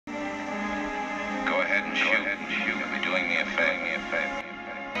You'll be doing me a favor.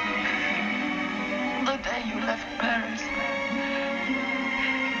 The day you left Paris,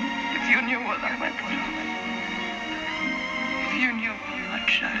 if you knew what I went through, if you knew how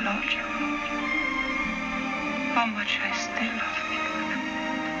much I loved you, how much I still love you.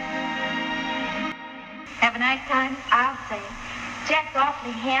 Have a nice time? I'll say. Jack's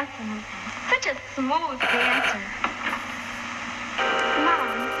awfully handsome. Such a smooth dancer.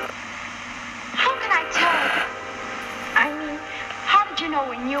 Mom, how can I tell? I mean, how did you know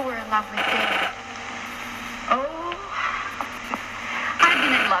when you were in love with Dad? Oh, I've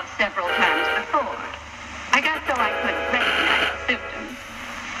been in love several times before. I got so I couldn't recognize symptoms.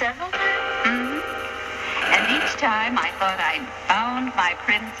 Several times? Mm-hmm. And each time I thought I'd found my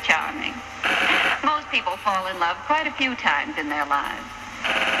Prince Charming. Most people fall in love quite a few times in their lives.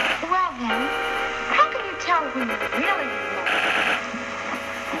 Well then, how can you tell when you're really in love?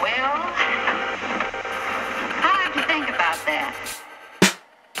 Well, I'll have to think about that.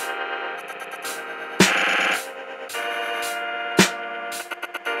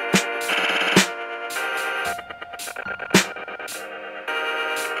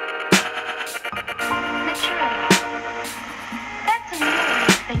 Mature love. That's a new way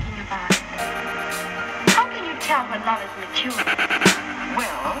of thinking about it. How can you tell when love is mature?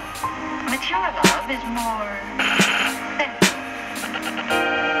 Well, mature love is more sensitive.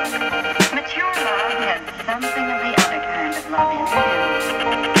 Mature love has something